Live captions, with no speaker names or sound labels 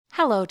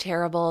Hello,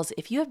 Terribles.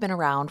 If you have been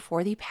around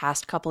for the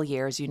past couple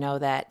years, you know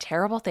that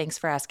Terrible Thanks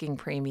for Asking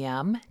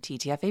Premium,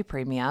 TTFA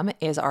Premium,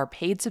 is our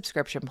paid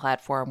subscription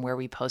platform where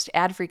we post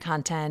ad-free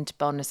content,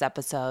 bonus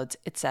episodes,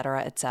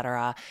 etc.,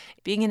 etc.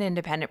 Being an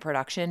independent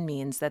production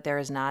means that there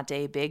is not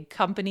a big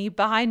company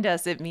behind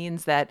us. It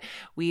means that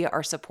we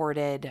are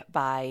supported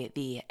by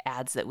the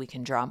ads that we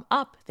can drum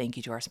up. Thank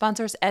you to our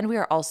sponsors. And we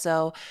are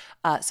also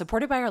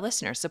supported by our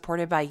listeners,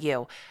 supported by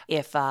you.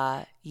 If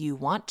you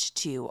want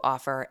to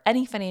offer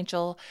any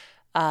financial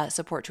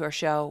support to our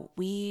show,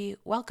 we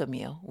welcome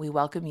you. We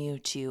welcome you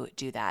to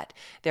do that.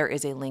 There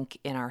is a link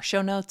in our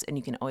show notes, and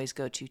you can always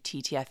go to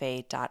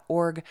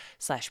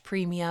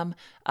ttfa.org/premium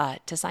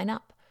to sign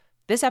up.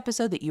 This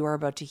episode that you are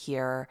about to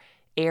hear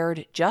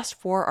aired just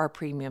for our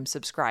premium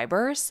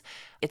subscribers.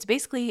 It's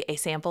basically a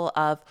sample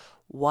of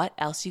what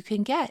else you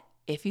can get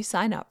if you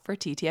sign up for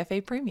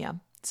TTFA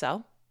Premium.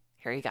 So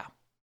here you go.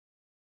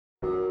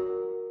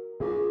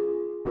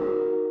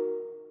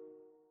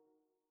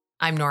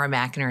 I'm Nora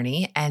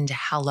McInerney, and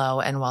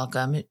hello and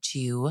welcome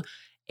to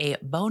a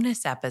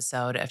bonus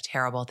episode of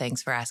Terrible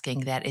Thanks for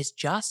Asking that is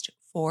just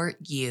for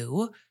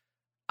you,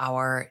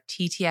 our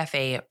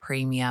TTFA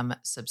Premium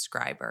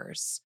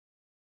subscribers.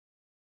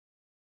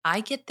 I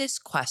get this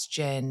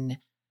question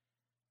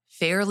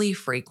fairly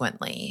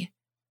frequently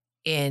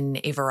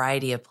in a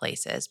variety of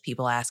places.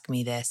 People ask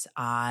me this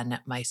on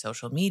my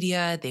social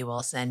media. They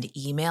will send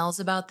emails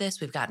about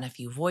this. We've gotten a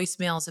few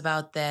voicemails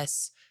about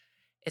this.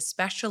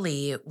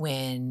 Especially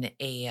when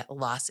a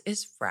loss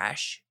is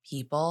fresh,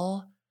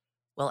 people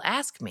will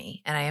ask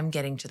me, and I am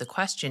getting to the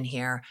question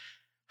here,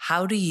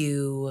 how do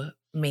you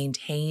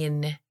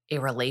maintain a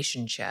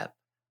relationship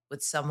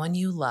with someone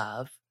you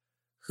love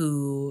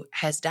who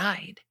has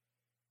died?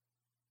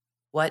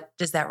 What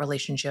does that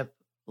relationship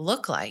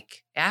look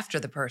like after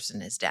the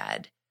person is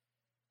dead?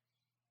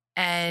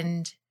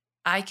 And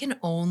I can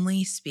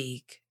only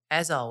speak,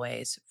 as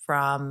always,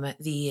 from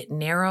the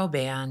narrow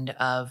band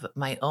of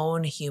my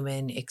own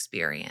human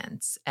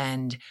experience.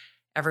 And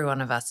every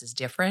one of us is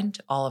different.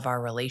 All of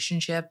our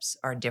relationships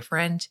are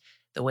different.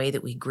 The way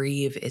that we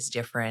grieve is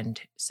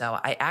different. So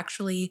I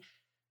actually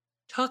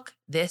took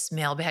this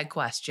mailbag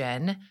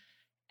question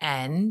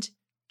and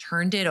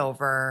turned it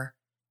over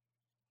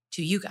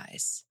to you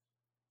guys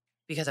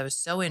because I was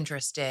so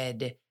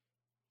interested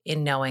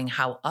in knowing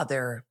how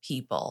other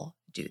people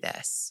do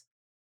this.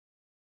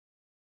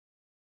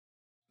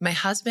 My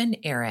husband,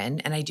 Aaron,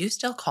 and I do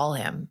still call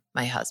him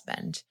my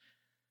husband,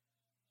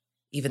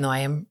 even though I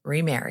am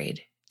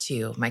remarried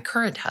to my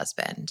current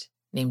husband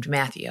named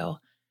Matthew.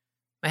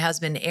 My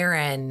husband,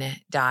 Aaron,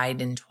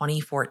 died in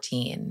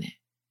 2014.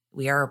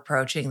 We are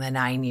approaching the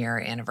 9-year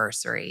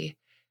anniversary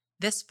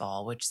this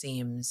fall, which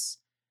seems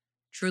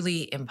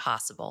truly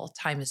impossible.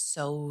 Time is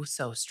so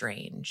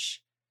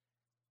strange.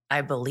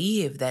 I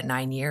believe that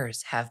 9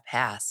 years have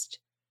passed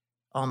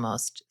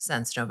almost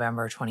since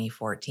November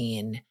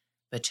 2014.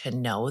 But to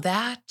know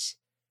that,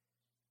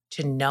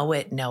 to know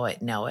it,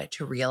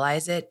 to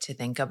realize it, to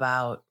think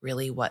about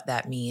really what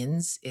that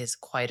means is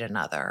quite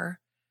another.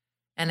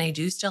 And I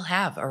do still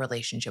have a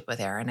relationship with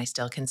Aaron. I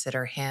still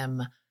consider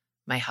him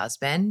my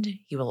husband.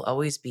 He will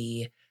always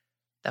be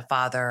the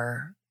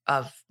father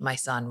of my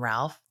son,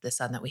 Ralph, the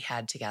son that we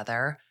had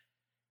together.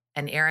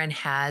 And Aaron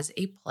has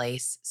a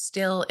place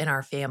still in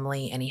our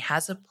family, and he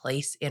has a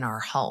place in our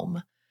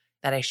home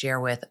that I share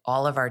with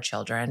all of our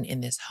children,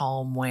 in this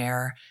home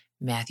where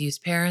Matthew's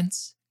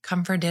parents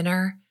come for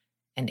dinner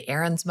and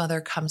Aaron's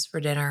mother comes for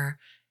dinner.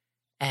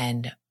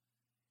 And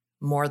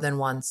more than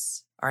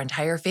once, our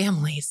entire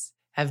families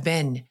have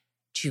been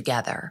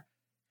together.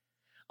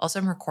 Also,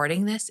 I'm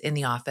recording this in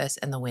the office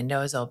and the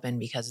window is open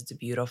because it's a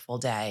beautiful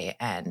day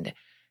and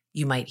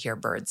you might hear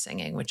birds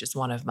singing, which is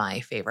one of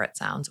my favorite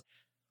sounds.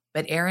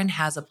 But Aaron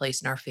has a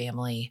place in our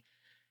family.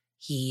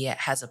 He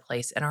has a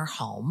place in our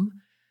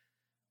home.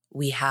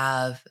 We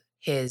have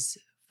his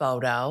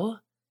photo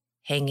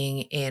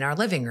hanging in our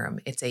living room.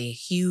 It's a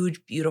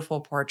huge,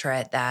 beautiful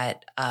portrait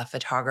that a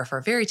photographer,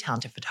 very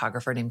talented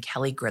photographer named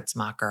Kelly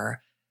Gritzmacher,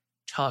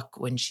 took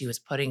when she was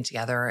putting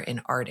together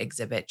an art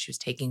exhibit. She was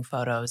taking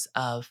photos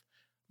of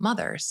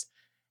mothers.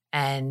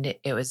 And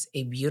it was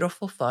a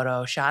beautiful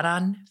photo shot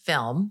on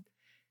film.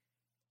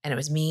 And it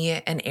was me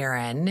and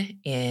Aaron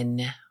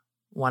in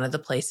one of the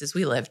places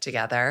we lived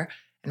together.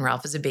 And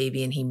Ralph was a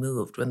baby and he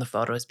moved when the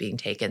photo was being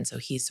taken. So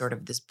he's sort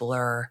of this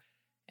blur.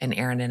 And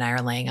Aaron and I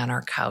are laying on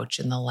our couch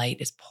and the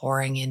light is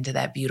pouring into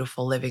that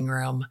beautiful living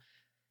room.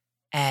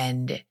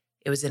 And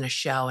it was in a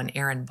show and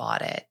Aaron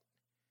bought it.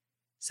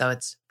 So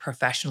it's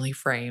professionally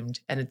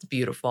framed and it's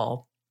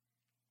beautiful.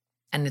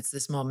 And it's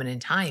this moment in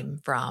time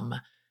from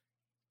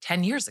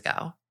 10 years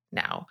ago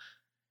now.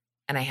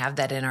 And I have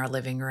that in our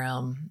living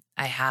room.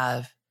 I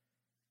have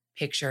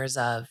pictures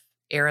of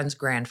Aaron's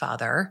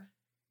grandfather,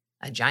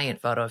 a giant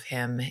photo of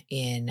him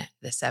in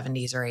the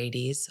 70s or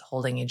 80s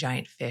holding a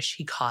giant fish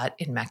he caught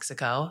in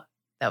Mexico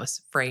that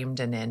was framed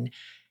and in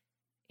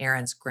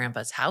Aaron's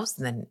grandpa's house.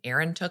 And then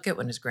Aaron took it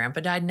when his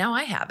grandpa died. Now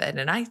I have it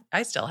and I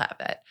still have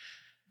it.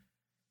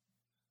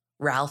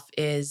 Ralph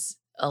is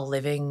a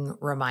living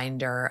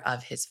reminder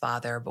of his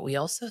father, but we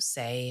also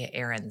say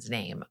Aaron's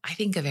name. I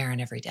think of Aaron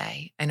every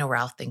day. I know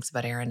Ralph thinks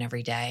about Aaron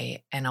every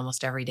day, and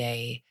almost every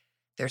day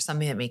there's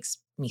something that makes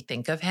me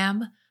think of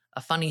him,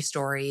 a funny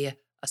story,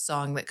 a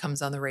song that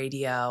comes on the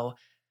radio.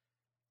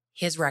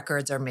 His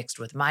records are mixed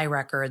with my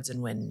records.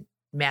 And when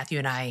Matthew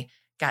and I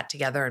got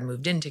together and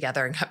moved in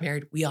together and got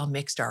married, we all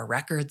mixed our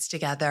records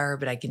together.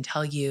 But I can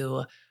tell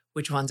you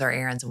which ones are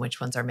Aaron's and which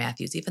ones are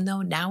Matthew's, even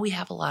though now we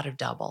have a lot of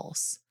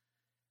doubles.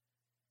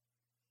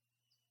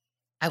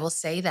 I will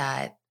say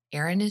that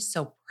Aaron is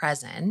so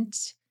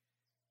present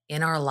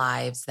in our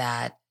lives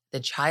that the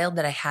child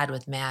that I had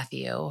with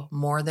Matthew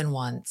more than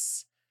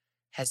once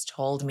has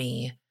told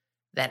me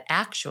that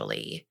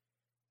actually,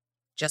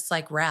 just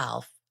like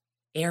Ralph,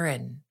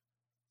 Aaron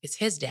is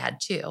his dad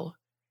too.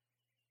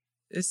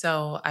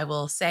 So I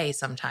will say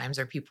sometimes,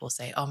 or people will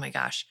say, oh my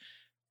gosh,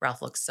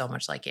 Ralph looks so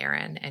much like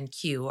Aaron. And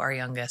Q, our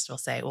youngest, will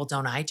say, well,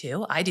 don't I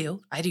too? I do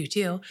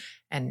too.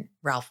 And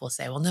Ralph will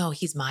say, well, no,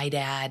 he's my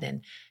dad.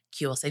 And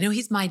Q will say, no,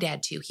 he's my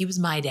dad too. He was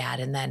my dad.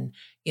 And then,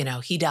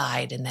 he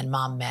died. And then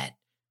mom met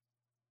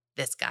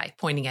this guy,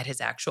 pointing at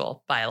his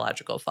actual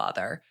biological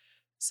father.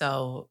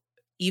 So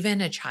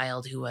even a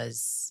child who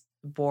was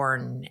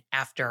born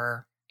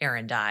after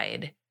Aaron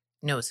died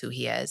knows who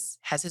he is,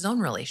 has his own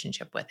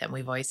relationship with him.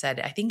 We've always said,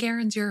 I think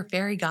Aaron's your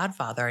fairy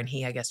godfather. And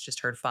he, I guess,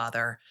 just heard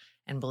father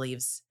and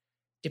believes,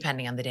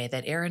 depending on the day,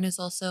 that Aaron is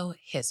also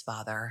his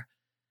father.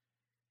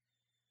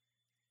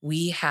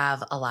 We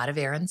have a lot of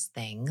Aaron's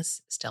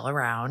things still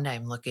around.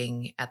 I'm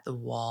looking at the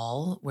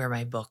wall where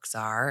my books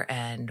are,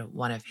 and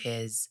one of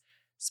his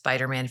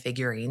Spider-Man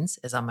figurines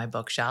is on my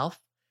bookshelf.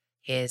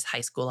 His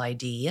high school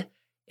ID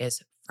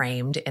is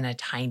framed in a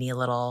tiny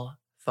little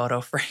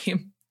photo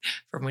frame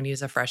from when he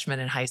was a freshman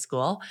in high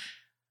school.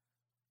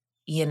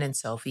 Ian and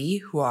Sophie,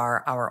 who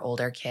are our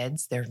older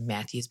kids, they're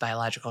Matthew's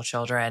biological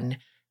children.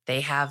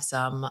 They have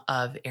some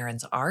of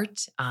Aaron's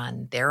art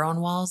on their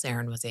own walls.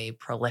 Aaron was a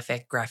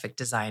prolific graphic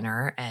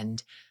designer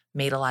and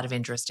made a lot of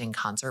interesting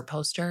concert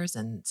posters,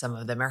 and some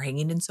of them are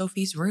hanging in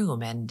Sophie's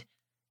room. And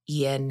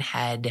Ian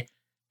had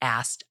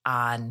asked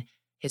on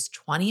his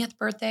 20th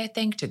birthday, I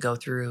think, to go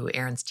through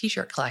Aaron's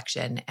t-shirt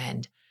collection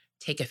and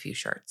take a few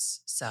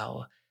shirts.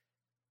 So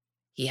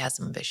he has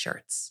some of his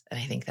shirts, and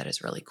I think that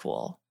is really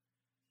cool.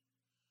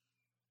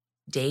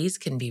 Days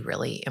can be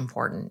really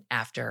important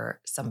after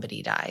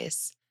somebody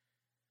dies.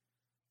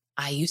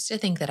 I used to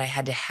think that I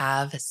had to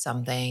have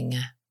something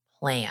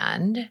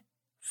planned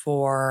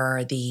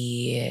for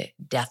the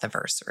death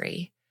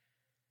anniversary.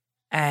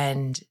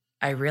 And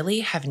I really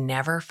have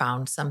never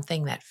found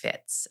something that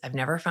fits. I've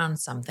never found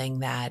something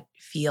that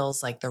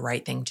feels like the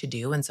right thing to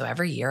do. And so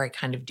every year I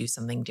kind of do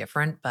something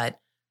different. But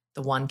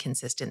the one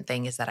consistent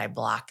thing is that I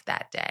block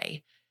that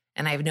day.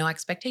 And I have no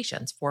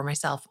expectations for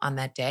myself on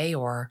that day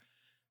or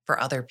for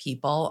other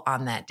people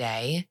on that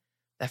day.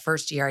 The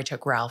first year I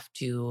took Ralph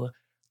to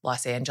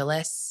Los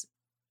Angeles,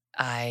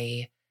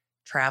 I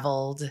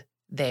traveled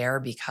there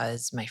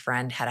because my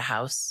friend had a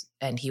house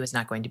and he was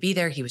not going to be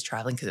there. He was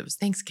traveling because it was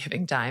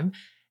Thanksgiving time.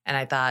 And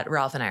I thought,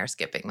 Ralph and I are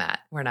skipping that.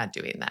 We're not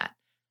doing that.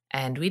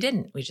 And we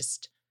didn't. We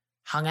just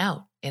hung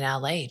out in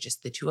LA,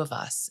 just the two of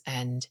us.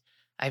 And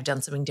I've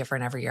done something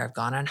different every year. I've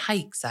gone on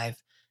hikes.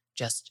 I've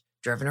just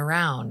driven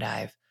around.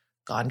 I've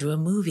gone to a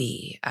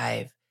movie.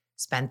 I've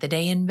spent the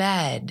day in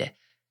bed.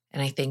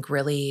 And I think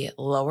really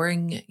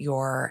lowering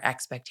your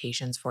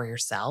expectations for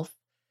yourself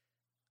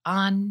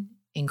on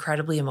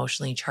incredibly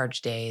emotionally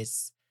charged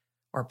days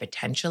or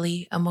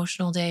potentially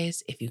emotional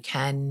days, if you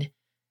can,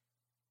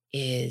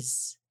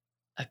 is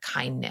a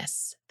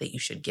kindness that you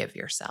should give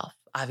yourself.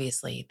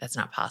 Obviously, that's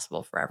not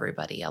possible for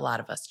everybody. A lot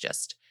of us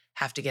just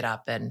have to get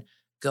up and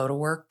go to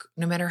work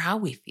no matter how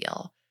we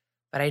feel.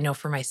 But I know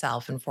for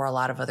myself and for a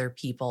lot of other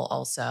people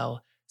also,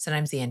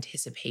 sometimes the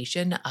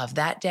anticipation of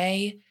that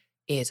day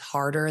is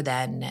harder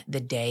than the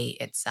day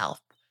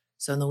itself.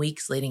 So in the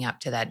weeks leading up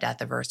to that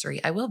death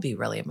anniversary, I will be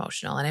really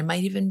emotional, and I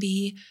might even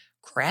be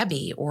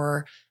crabby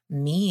or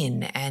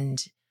mean.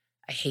 And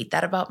I hate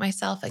that about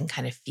myself and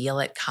kind of feel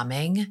it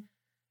coming.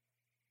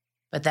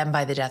 But then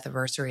by the death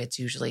anniversary, it's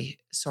usually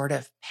sort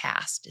of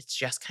past. It's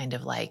just kind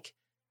of like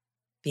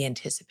the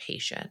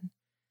anticipation.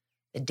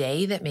 The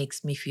day that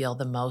makes me feel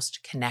the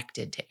most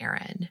connected to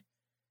Aaron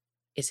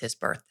is his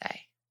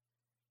birthday.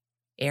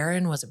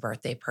 Aaron was a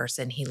birthday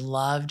person. He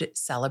loved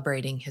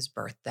celebrating his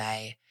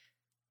birthday.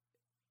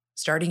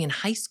 Starting in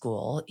high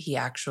school, he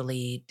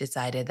actually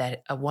decided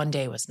that one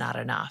day was not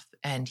enough,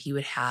 and he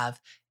would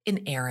have an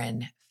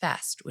Aaron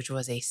Fest, which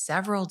was a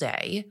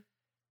several-day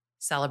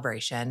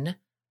celebration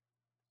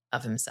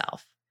of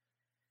himself.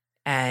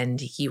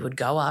 And he would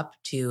go up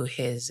to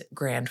his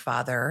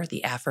grandfather,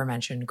 the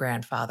aforementioned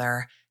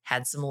grandfather,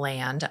 had some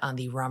land on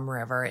the Rum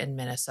River in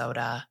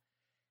Minnesota.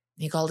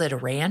 He called it a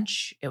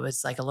ranch. It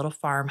was like a little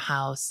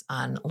farmhouse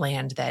on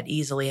land that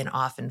easily and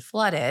often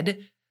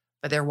flooded,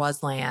 but there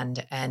was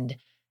land, and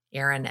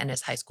Aaron and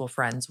his high school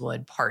friends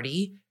would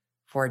party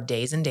for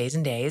days and days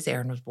and days.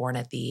 Aaron was born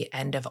at the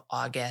end of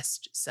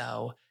August,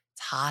 so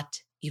it's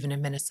hot even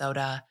in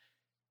Minnesota.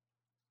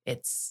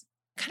 It's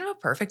kind of a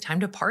perfect time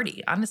to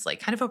party, honestly,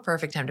 kind of a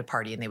perfect time to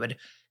party. And they would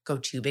go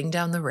tubing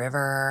down the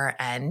river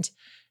and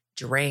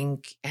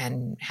drink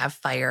and have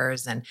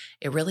fires. And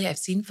it really, I've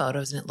seen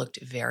photos and it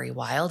looked very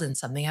wild and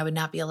something I would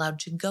not be allowed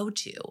to go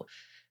to.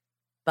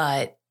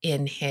 But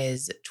in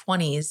his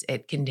 20s,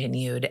 it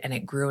continued and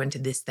it grew into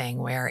this thing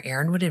where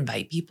Aaron would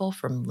invite people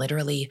from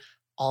literally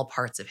all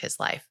parts of his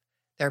life.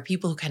 There are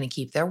people who kind of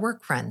keep their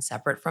work friends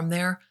separate from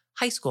their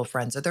high school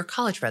friends or their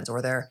college friends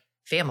or their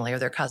family or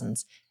their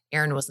cousins.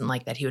 Aaron wasn't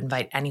like that. He would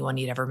invite anyone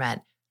he'd ever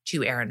met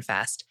to Aaron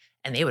Fest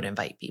and they would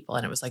invite people.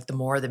 And it was like the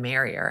more the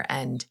merrier.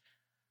 And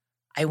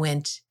I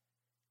went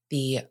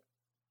the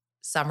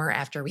summer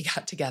after we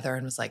got together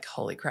and was like,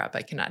 holy crap,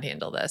 I cannot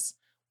handle this.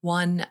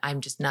 One,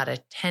 I'm just not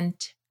a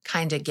tent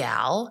kind of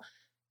gal.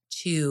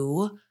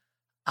 Two,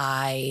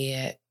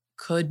 I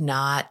could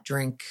not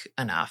drink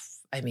enough.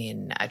 I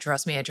mean,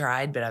 trust me, I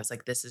tried, but I was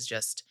like, this is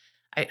just,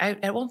 I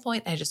at one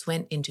point, I just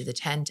went into the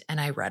tent and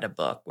I read a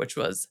book, which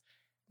was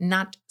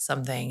not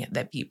something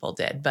that people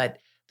did. But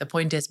the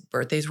point is,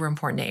 birthdays were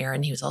important to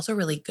Aaron. He was also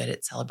really good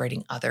at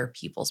celebrating other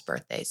people's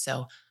birthdays.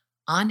 So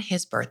on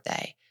his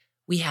birthday,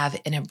 we have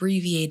an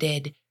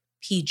abbreviated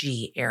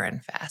PG Aaron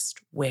Fest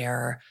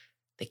where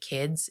the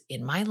kids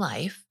in my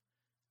life,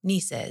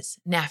 nieces,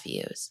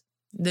 nephews,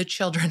 the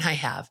children I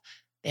have,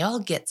 they all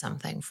get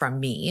something from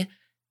me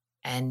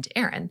and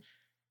Aaron.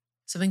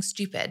 Something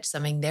stupid,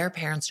 something their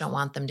parents don't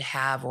want them to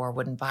have or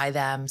wouldn't buy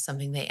them,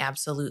 something they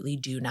absolutely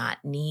do not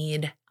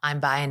need. I'm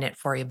buying it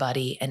for you,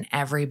 buddy, and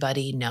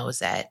everybody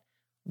knows it.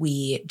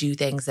 We do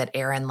things that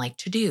Aaron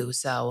liked to do.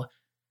 So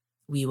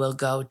we will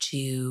go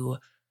to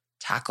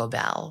Taco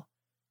Bell.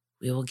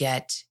 We will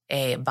get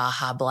a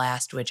Baja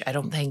Blast, which I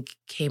don't think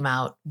came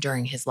out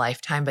during his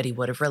lifetime, but he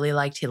would have really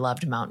liked. He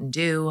loved Mountain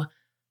Dew.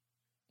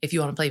 If you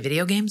want to play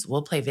video games,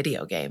 we'll play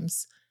video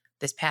games.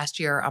 This past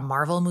year, a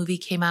Marvel movie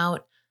came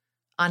out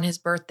on his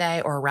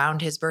birthday or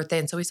around his birthday.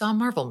 And so we saw a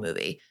Marvel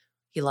movie.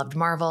 He loved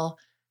Marvel,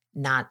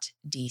 not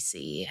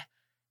DC.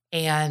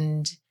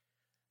 And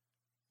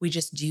we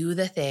just do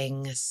the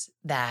things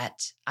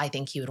that I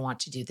think he would want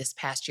to do. This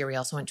past year, we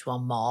also went to a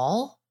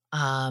mall.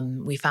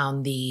 We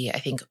found the, I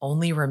think,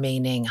 only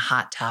remaining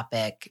Hot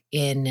Topic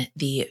in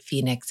the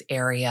Phoenix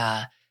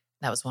area.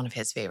 That was one of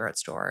his favorite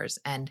stores.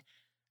 And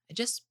I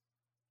just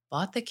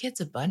bought the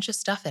kids a bunch of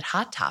stuff at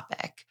Hot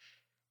Topic.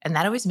 And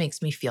that always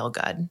makes me feel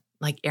good.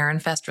 Like Aaron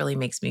Fest really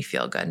makes me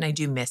feel good. And I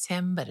do miss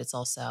him, but it's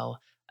also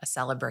a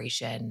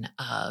celebration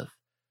of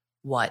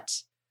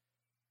what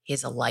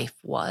his life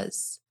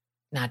was,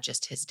 not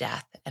just his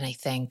death. And I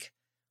think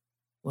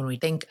when we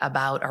think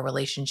about our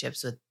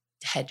relationships with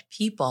dead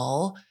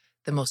people,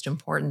 the most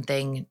important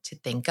thing to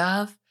think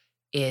of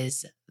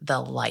is the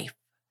life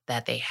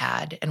that they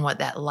had and what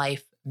that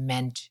life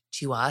meant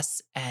to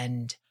us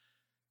and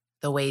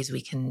the ways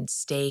we can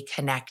stay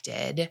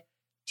connected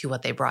to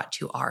what they brought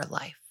to our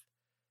life.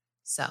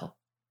 So,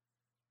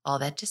 all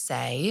that to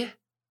say,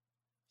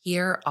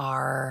 here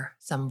are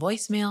some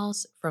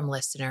voicemails from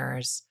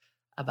listeners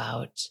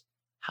about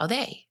how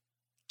they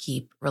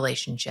keep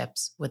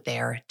relationships with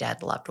their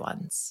dead loved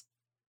ones.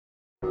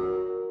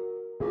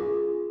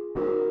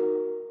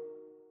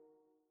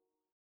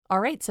 All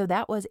right, so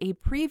that was a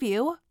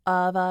preview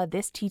of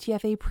this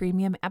TTFA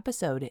premium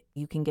episode.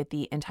 You can get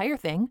the entire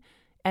thing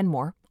and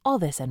more, all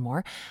this and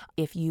more,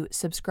 if you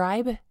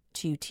subscribe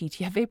to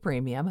TTFA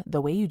Premium.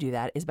 The way you do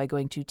that is by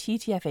going to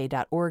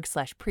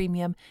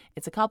ttfa.org/premium.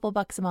 It's a couple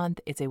bucks a month.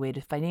 It's a way to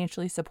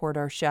financially support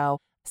our show.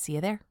 See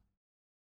you there.